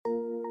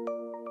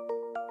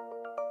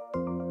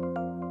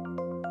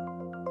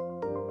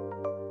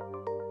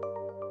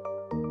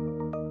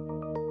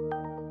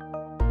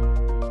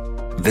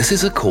This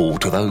is a call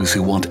to those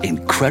who want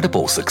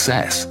incredible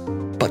success,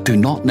 but do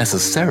not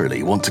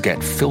necessarily want to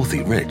get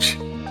filthy rich.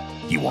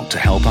 You want to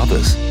help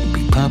others,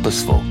 be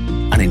purposeful,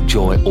 and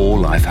enjoy all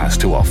life has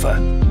to offer.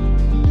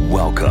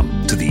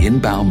 Welcome to the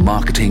Inbound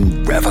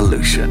Marketing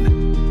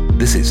Revolution.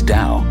 This is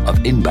Tao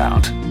of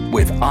Inbound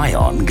with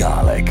Ion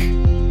Garlic.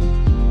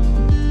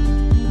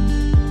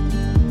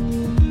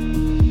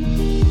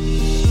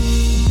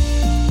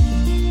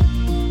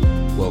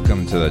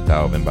 Welcome to the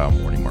Tao of Inbound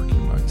Morning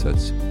Marketing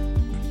Mindsets.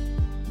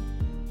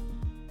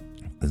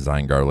 This is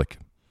Ion Garlic.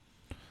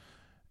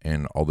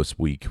 And all this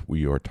week,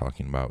 we are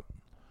talking about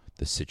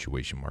the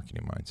situation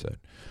marketing mindset.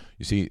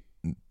 You see,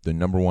 the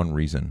number one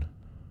reason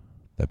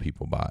that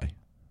people buy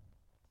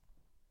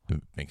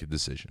to make a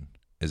decision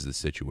is the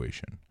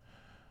situation.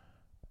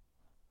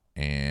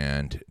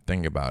 And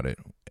think about it.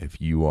 If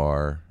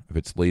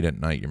it's late at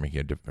night, you're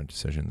making a different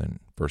decision than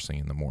first thing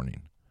in the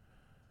morning.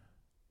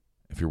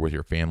 If you're with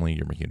your family,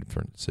 you're making a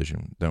different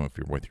decision than if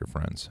you're with your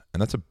friends.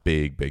 And that's a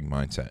big, big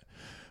mindset.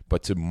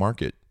 But to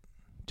market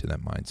to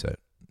that mindset,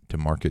 to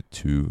market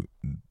to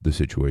the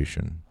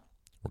situation,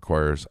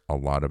 requires a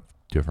lot of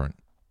different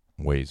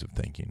ways of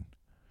thinking.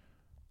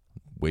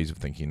 Ways of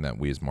thinking that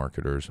we as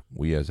marketers,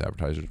 we as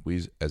advertisers,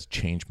 we as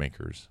change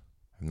makers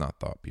have not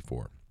thought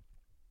before.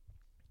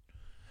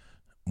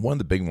 One of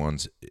the big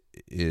ones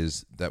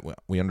is that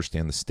we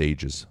understand the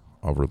stages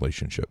of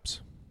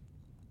relationships.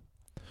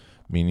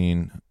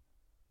 Meaning,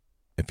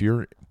 if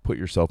you put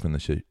yourself in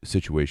the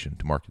situation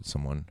to market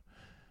someone,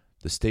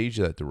 the stage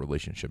that the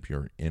relationship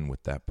you're in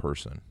with that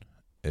person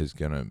is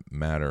going to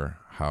matter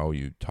how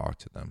you talk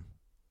to them.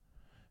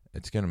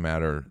 It's going to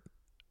matter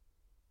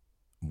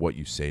what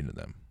you say to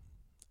them.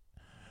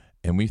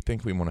 And we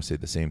think we want to say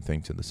the same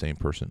thing to the same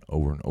person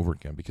over and over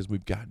again because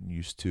we've gotten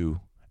used to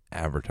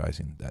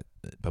advertising that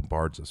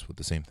bombards us with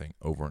the same thing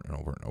over and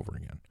over and over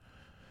again.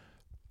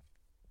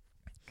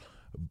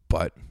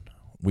 But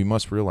we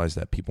must realize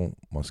that people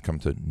must come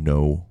to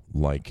know,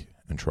 like,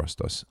 and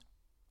trust us.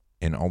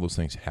 And all those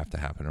things have to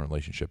happen in a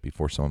relationship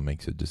before someone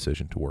makes a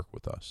decision to work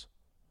with us.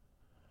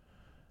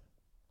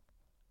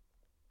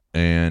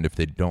 And if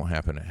they don't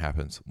happen, it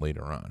happens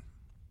later on.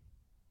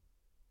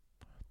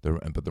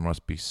 But there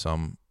must be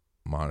some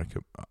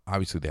modicum.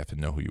 Obviously, they have to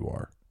know who you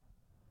are.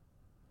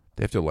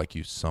 They have to like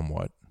you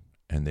somewhat,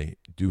 and they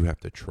do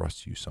have to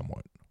trust you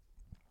somewhat.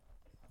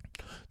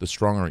 The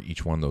stronger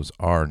each one of those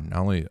are, not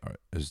only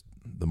is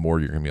the more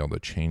you're going to be able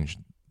to change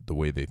the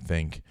way they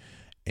think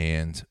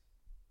and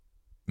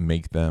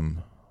make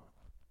them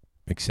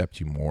accept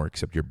you more,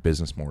 accept your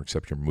business more,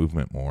 accept your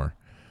movement more,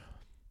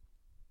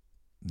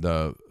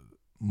 the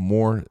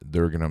more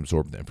they're going to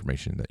absorb the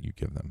information that you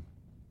give them.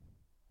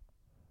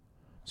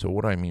 So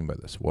what do I mean by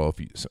this? Well,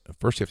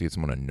 first you have to get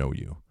someone to know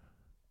you.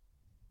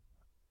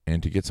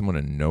 And to get someone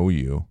to know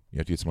you, you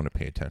have to get someone to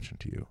pay attention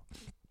to you.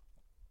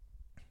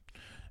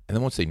 And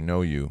then once they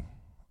know you,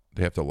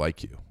 they have to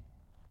like you.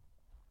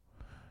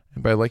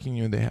 And by liking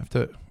you, they have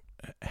to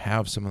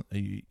have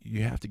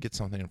you have to get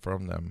something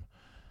from them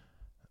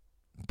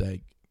that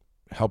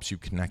helps you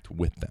connect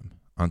with them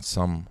on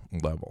some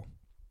level.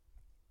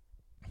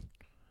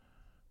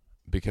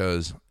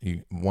 Because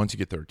once you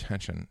get their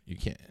attention, you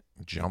can't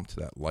jump to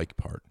that like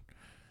part.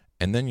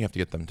 And then you have to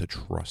get them to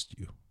trust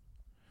you.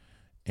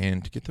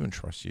 And to get them to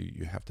trust you,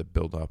 you have to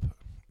build up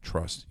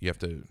trust.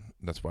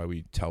 That's why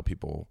we tell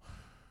people,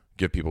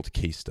 give people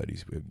case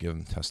studies. We give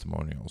them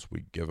testimonials.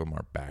 We give them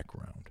our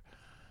background.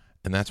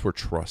 And that's where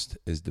trust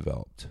is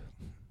developed.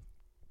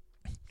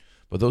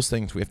 But those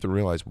things, we have to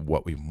realize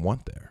what we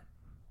want there,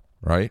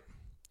 right?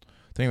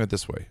 Think of it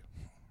this way.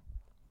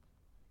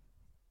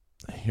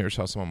 Here's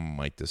how someone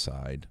might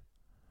decide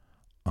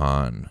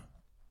on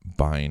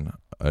buying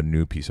a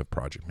new piece of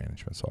project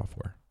management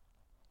software.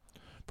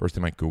 First,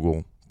 they might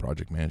Google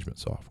project management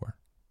software.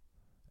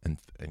 And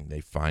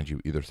they find you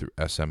either through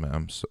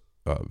SMM,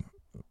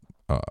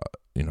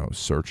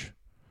 search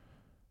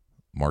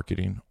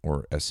marketing,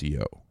 or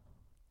SEO.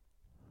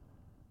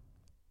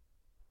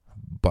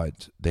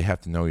 But they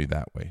have to know you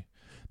that way.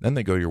 Then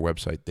they go to your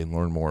website, they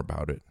learn more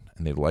about it,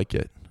 and they like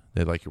it.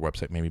 They like your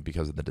website maybe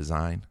because of the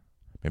design,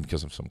 maybe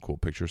because of some cool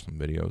pictures, some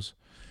videos.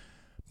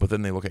 But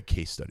then they look at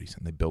case studies,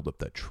 and they build up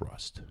that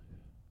trust.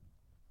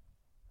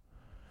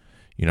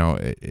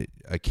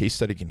 A case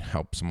study can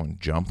help someone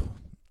jump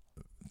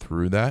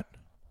through that,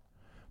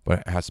 but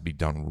it has to be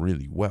done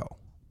really well.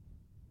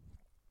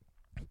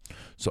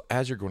 So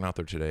as you're going out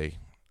there today,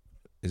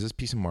 is this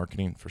piece of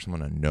marketing for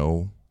someone to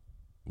know,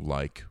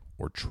 like,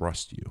 or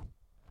trust you?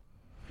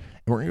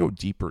 And we're going to go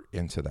deeper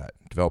into that,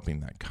 developing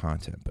that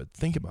content. But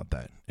think about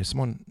that. Does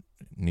someone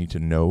need to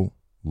know,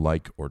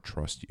 like, or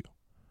trust you?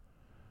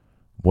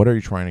 What are you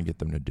trying to get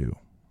them to do?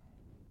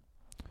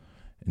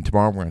 And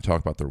tomorrow we're going to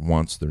talk about their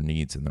wants, their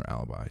needs, and their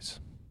alibis.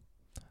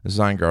 This is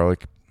Ion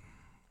Garlic.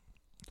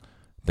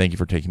 Thank you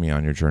for taking me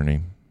on your journey.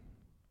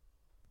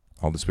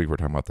 All this week we're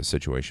talking about the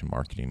situation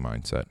marketing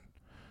mindset.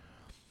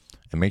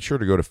 And make sure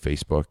to go to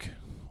Facebook.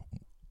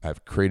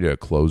 I've created a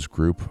closed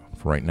group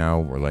for right now.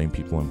 We're letting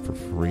people in for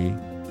free.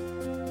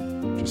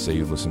 Just say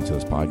you listen to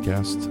this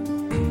podcast.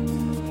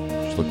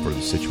 Just look for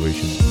the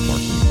situation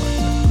marketing